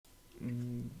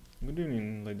Good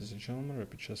evening, ladies and gentlemen,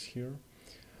 Rapid Chess here.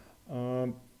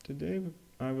 Today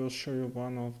I will show you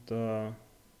one of the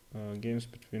games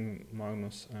between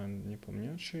Magnus and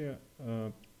Nepomniachtchi.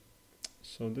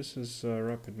 So this is a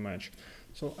rapid match.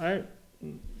 So I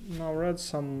now read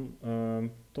some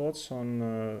thoughts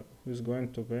on who is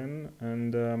going to win,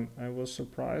 and I was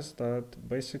surprised that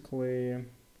basically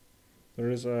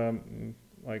there is a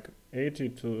like 80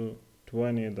 to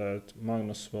 20 that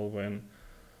Magnus will win.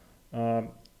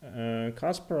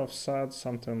 Kasparov said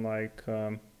something like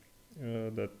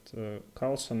that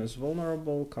Carlsen is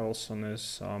vulnerable, Carlsen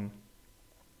is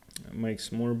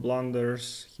makes more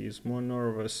blunders, he's more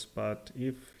nervous, but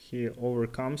if he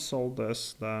overcomes all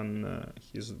this, then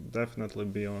he's definitely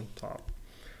be on top.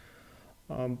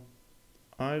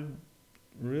 I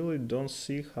really don't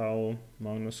see how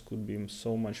Magnus could be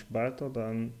so much better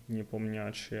than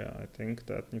Nepomniachtchi. I think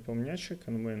that Nepomniachtchi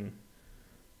can win.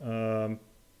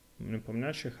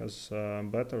 Nepomniachtchi has a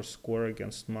better score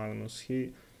against Magnus.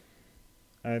 He,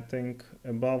 I think,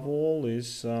 above all,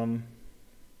 is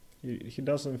he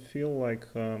doesn't feel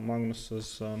like Magnus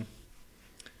is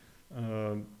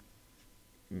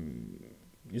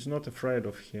is not afraid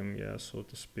of him, yeah, so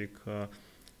to speak.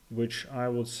 Which I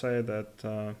would say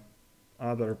that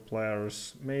other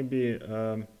players, maybe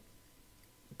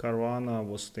Caruana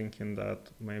was thinking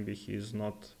that maybe he's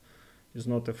not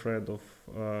afraid of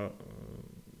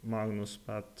Magnus,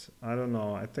 but I don't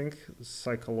know. I think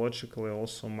psychologically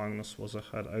also Magnus was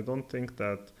ahead. I don't think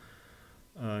that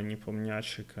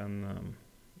Nepomniachtchi can,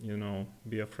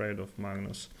 be afraid of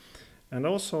Magnus. And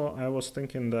also I was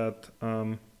thinking that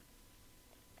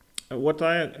what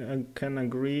I can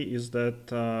agree is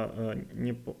that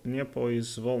Nepo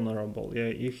is vulnerable. Yeah,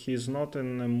 if he's not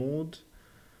in a mood,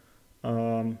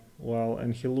 well,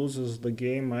 and he loses the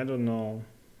game, I don't know.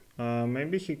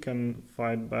 Maybe he can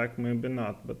fight back, maybe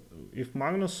not. But if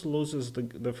Magnus loses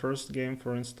the first game,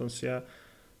 for instance, yeah,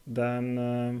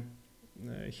 then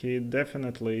he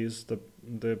definitely is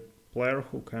the player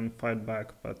who can fight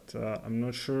back. But I'm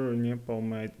not sure Nepo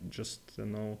might just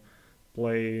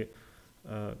play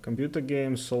computer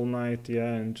games all night,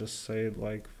 yeah, and just say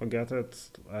like, forget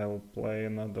it, I'll play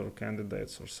another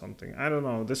candidates or something. I don't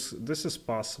know. This is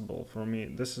possible for me.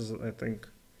 This is, I think,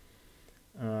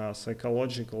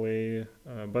 psychologically,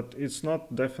 but it's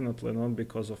not definitely not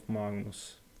because of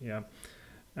Magnus, yeah.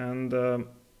 And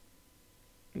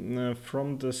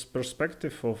from this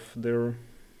perspective of their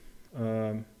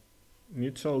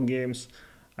mutual games,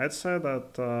 I'd say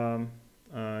that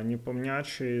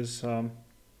Nepomniachtchi is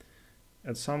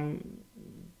at some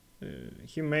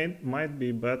he might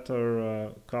be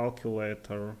better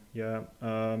calculator, yeah,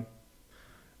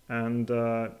 and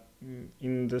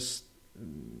in this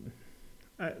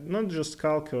not just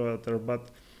calculator,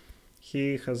 but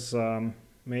he has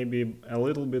maybe a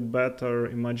little bit better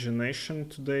imagination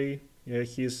today. Yeah,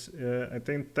 he's I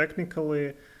think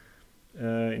technically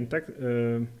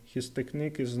his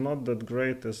technique is not that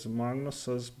great as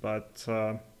Magnus's, but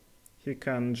he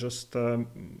can just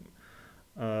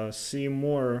see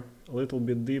more, a little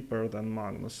bit deeper than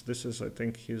Magnus. This is, I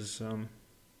think, his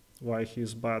why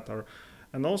he's better.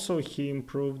 And also he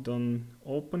improved on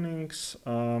openings.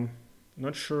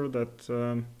 Not sure that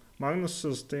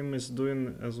Magnus's team is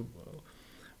doing as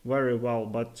very well,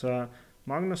 but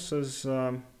Magnus's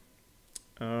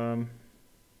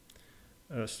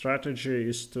strategy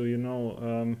is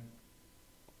to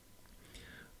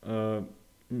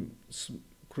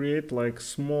create like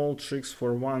small tricks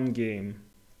for one game,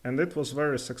 and it was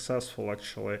very successful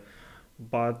actually.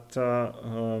 But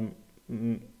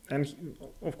and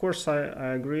of course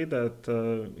I agree that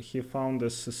he found the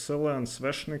Sicilian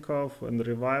Sveshnikov and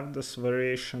revived this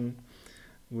variation,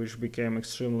 which became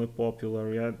extremely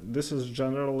popular. Yeah, this is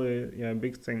generally a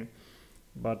big thing,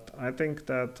 but I think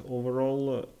that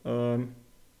overall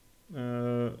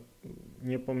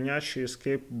Nepomniachtchi is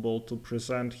capable to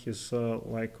present his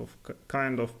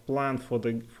kind of plan for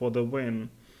the win,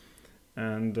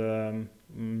 and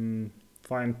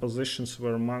find positions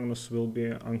where Magnus will be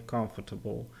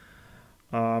uncomfortable.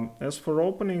 As for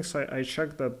openings, I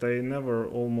checked that they never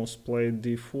almost played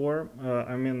d4.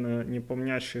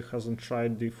 Nepomniachtchi hasn't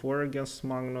tried d4 against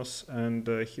Magnus, and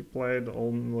he played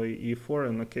only e4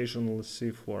 and occasionally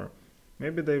c4.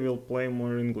 Maybe they will play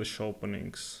more English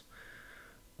openings.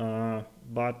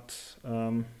 But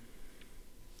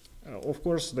of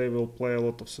course they will play a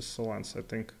lot of Sicilians. I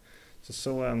think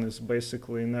Sicilian is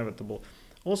basically inevitable.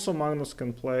 Also Magnus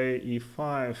can play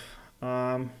e5,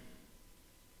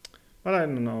 but I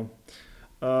don't know.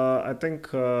 I think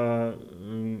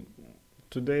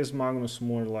today's Magnus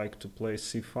more like to play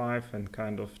c5 and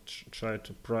kind of try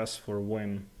to press for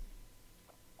win.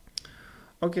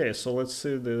 Okay, so let's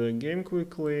see the game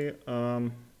quickly.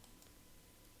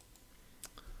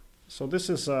 So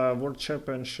this is a World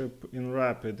Championship in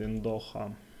Rapid in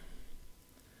Doha.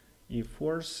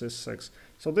 E4, C6.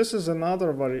 So this is another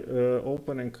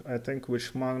opening, I think,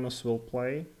 which Magnus will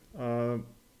play in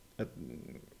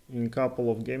a couple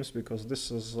of games, because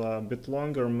this is a bit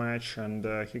longer match, and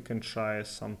he can try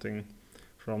something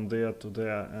from there to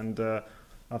there. And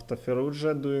after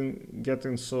Ferrugia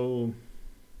getting so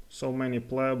many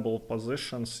playable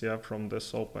positions, yeah, from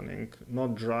this opening,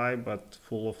 not dry but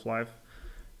full of life,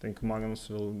 I think Magnus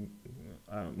will.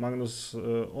 Magnus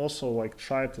also like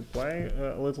try to play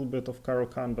a little bit of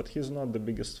Caro-Kann, but he's not the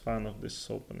biggest fan of this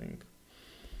opening.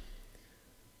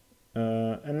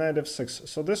 And knight f6.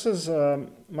 So this is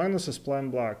Magnus is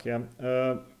playing black. Yeah,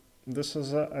 this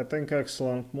is I think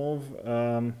excellent move,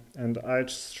 and I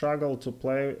struggled to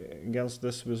play against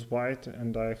this with white,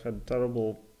 and I had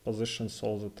terrible positions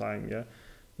all the time. Yeah,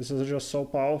 this is just so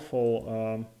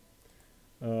powerful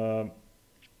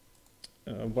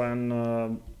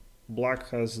when black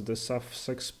has this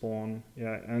f6 pawn,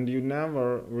 yeah, and you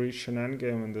never reach an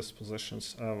endgame in these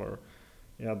positions ever,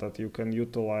 yeah, that you can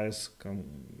utilize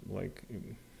like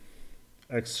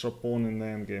extra pawn in the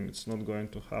endgame. It's not going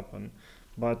to happen,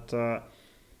 but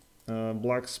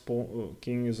black's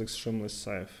king is extremely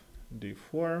safe.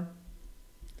 d4,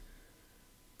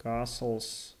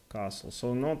 castles, castle.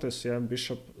 So notice, yeah,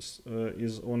 bishop is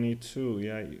on e2.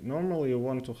 Yeah, normally you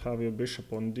want to have your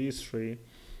bishop on d3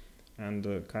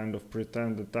 and kind of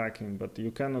pretend attacking, but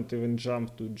you cannot even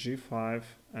jump to g5,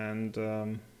 and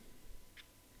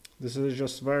this is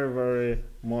just very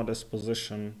modest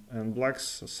position, and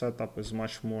black's setup is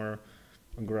much more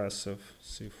aggressive.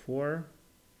 c4,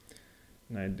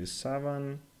 knight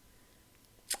d7,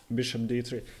 bishop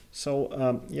d3.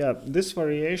 So yeah, this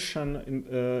variation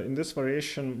in this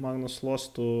variation Magnus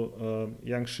lost to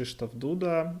young Krzysztof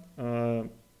Duda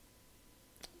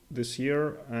this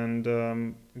year, and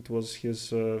it was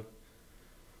his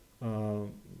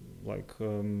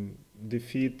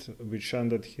defeat which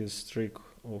ended his streak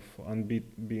of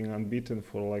being unbeaten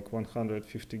for like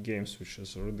 150 games, which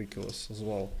is ridiculous as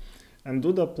well. And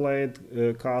Duda played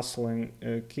castling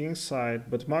kingside,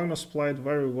 but Magnus played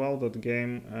very well that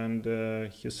game, and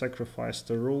he sacrificed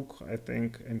a rook, I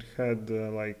think, and had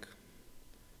like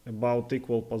about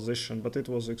equal position, but it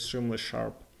was extremely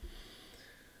sharp.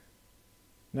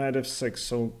 Knight f6,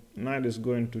 so knight is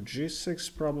going to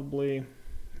g6 probably,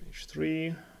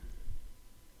 h3,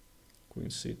 queen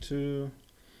c2.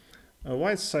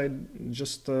 White side,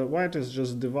 just white is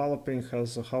just developing,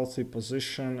 has a healthy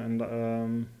position,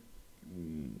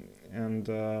 and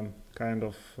kind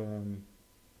of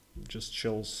just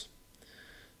chills.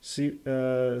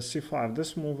 c5.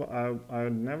 This move I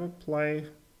would never play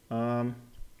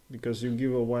because you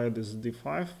give away this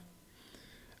d5,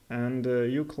 and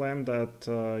you claim that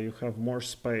you have more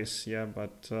space, yeah,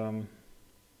 but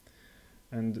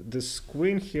and this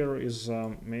queen here is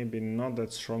maybe not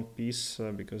that strong piece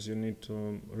because you need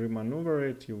to remaneuver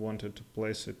it. You wanted to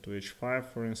place it to h5,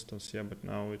 for instance, yeah, but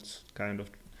now it's kind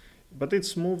of, but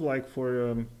it's moved like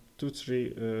for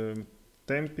 2-3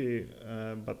 tempi,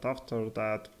 but after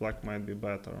that black might be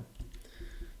better.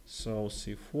 So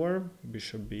c4,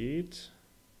 bishop b8,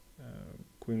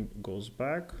 queen goes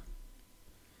back,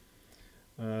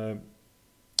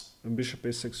 bishop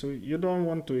a6. So you don't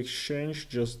want to exchange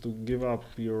just to give up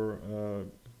your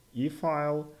e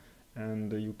file,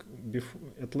 and you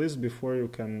at least before you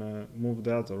can move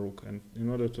the other rook. And in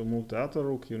order to move the other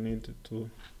rook, you need to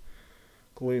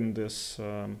clean this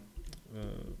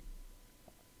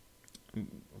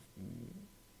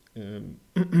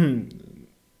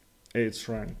eighth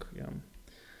rank. Yeah,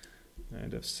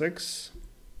 knight f6,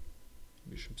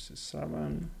 bishop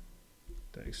c7,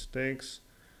 takes,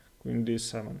 queen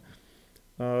d7.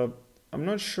 I'm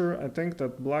not sure. I think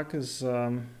that black is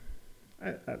I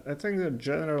think that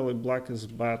generally black is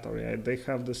better. Yeah? They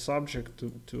have the subject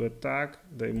to attack,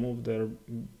 they move their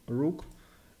rook,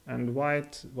 and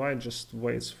white just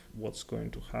waits what's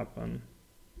going to happen.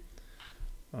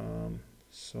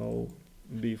 So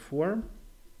b4,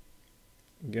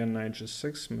 again knight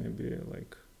g6, maybe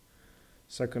like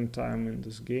second time in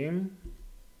this game,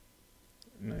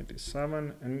 knight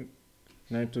d7, and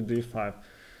knight to d5.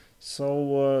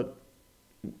 So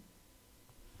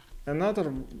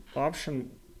another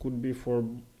option could be for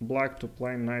black to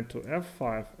play knight to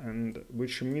f5, and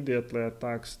which immediately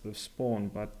attacks the pawn,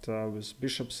 but with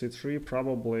bishop c3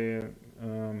 probably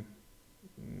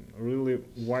really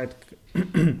white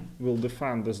will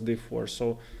defend this d4.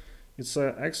 So it's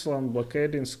an excellent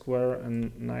blockading square,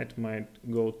 and knight might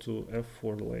go to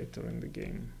f4 later in the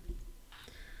game.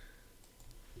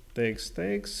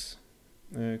 takes,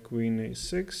 queen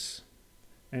a6,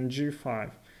 and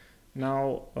g5.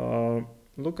 Now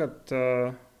look at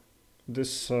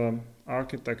this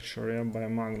architecture by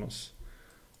Magnus.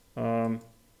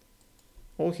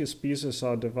 All his pieces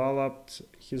are developed.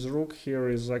 His rook here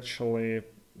is actually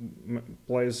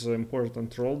plays an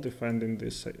important role defending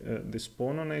this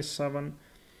pawn on a7,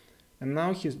 and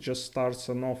now he just starts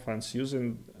an offense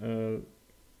using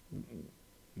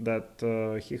that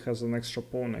he has an extra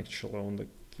pawn actually on the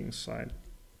king side.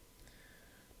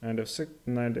 And f6,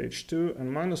 knight h2,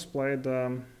 and Magnus played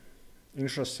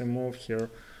interesting move here.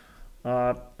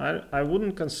 I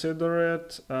wouldn't consider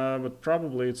it, but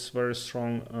probably it's very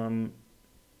strong.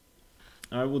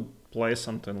 I would play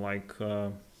something like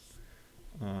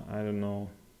I don't know,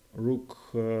 rook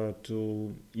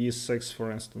to e6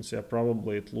 for instance. Yeah,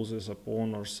 probably it loses a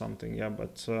pawn or something. Yeah,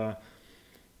 but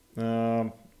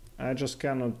I just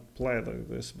cannot play like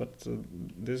this. But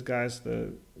these guys,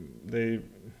 they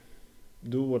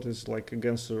do what is like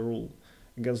against the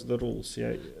rules.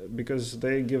 Yeah, because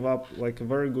they give up like a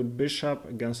very good bishop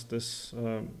against this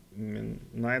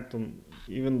knight.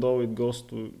 Even though it goes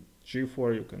to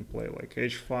g4, you can play like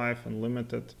h5 and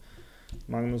limit it.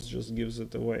 Magnus just gives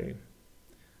it away.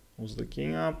 Moves the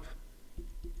king up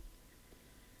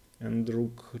and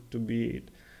rook to b8.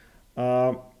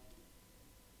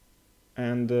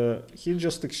 And he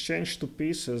just exchanged two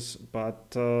pieces,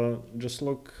 but just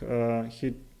look,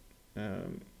 he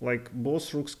like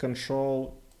both rooks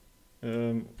control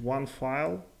one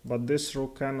file, but this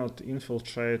rook cannot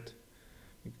infiltrate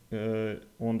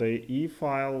on the e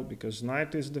file because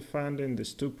knight is defending.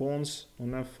 These two pawns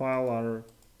on f file are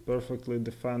perfectly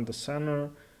defend the center,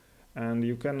 and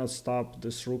you cannot stop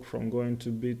this rook from going to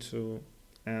b2.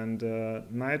 And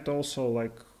knight also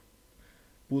like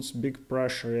puts big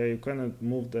pressure. Yeah, you cannot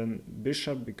move the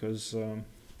bishop because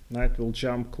knight will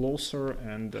jump closer,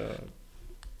 and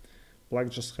black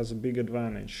just has a big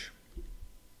advantage.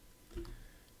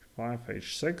 5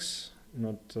 h6,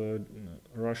 not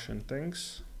rushing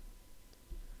things,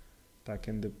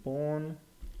 attacking the pawn,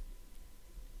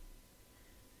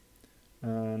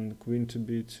 and queen to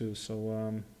b2.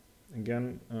 So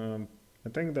again, I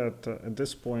think that at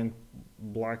this point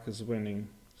black is winning,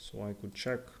 so I could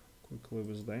check quickly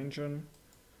with the engine.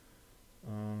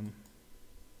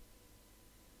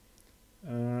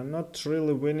 Not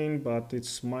really winning, but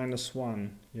it's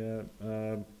 -1. Yeah,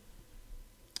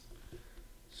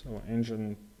 so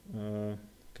engine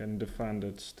can defend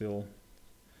it still.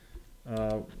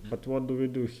 But what do we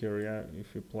do here? Yeah,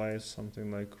 if we play something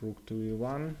like rook to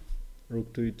e1,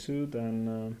 rook to e2,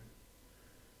 then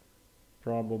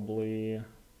probably,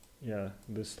 yeah,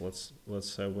 this let's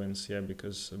say wins. Yeah,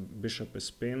 because bishop is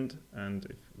pinned, and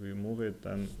if we move it,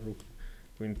 then rook,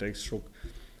 queen takes rook.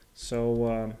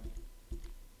 So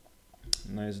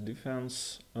nice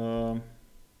defense.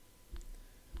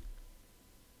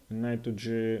 Knight to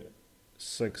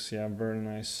g6. Yeah, very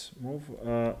nice move.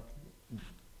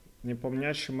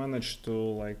 Nepomniachtchi managed to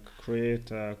like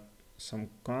create some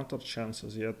counter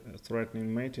chances, yet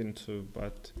threatening mating too,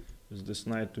 but with this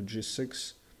knight to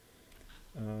g6,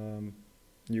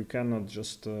 you cannot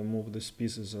just move these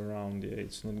pieces around. Yeah,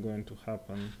 it's not going to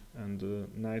happen, and the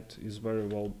knight is very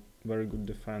good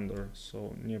defender.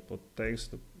 So Nepo takes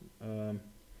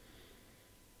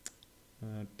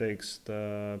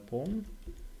the pawn,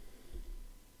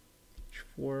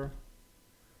 h4,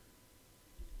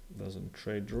 doesn't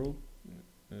trade rook,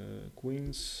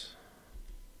 queens.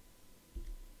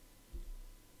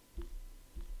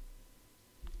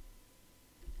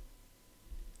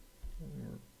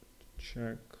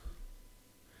 Check.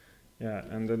 Yeah,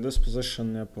 and in this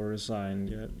position Nepo resigned.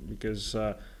 Yeah, because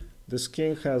this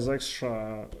king has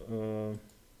extra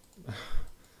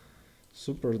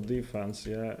super defense.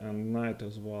 Yeah, and knight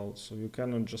as well. So you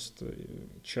cannot just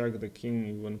check the king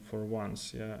even for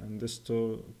once. Yeah, and these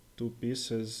two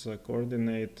pieces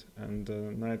coordinate, and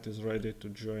the knight is ready to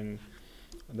join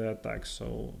the attack.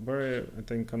 So very, I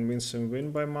think, convincing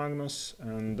win by Magnus,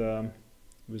 and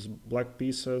with black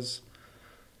pieces.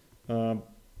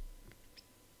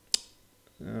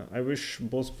 I wish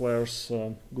both players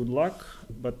good luck,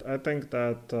 but I think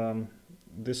that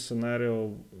this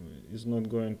scenario is not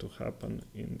going to happen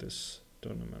in this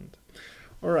tournament.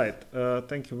 Alright,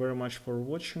 thank you very much for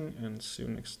watching, and see you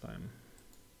next time.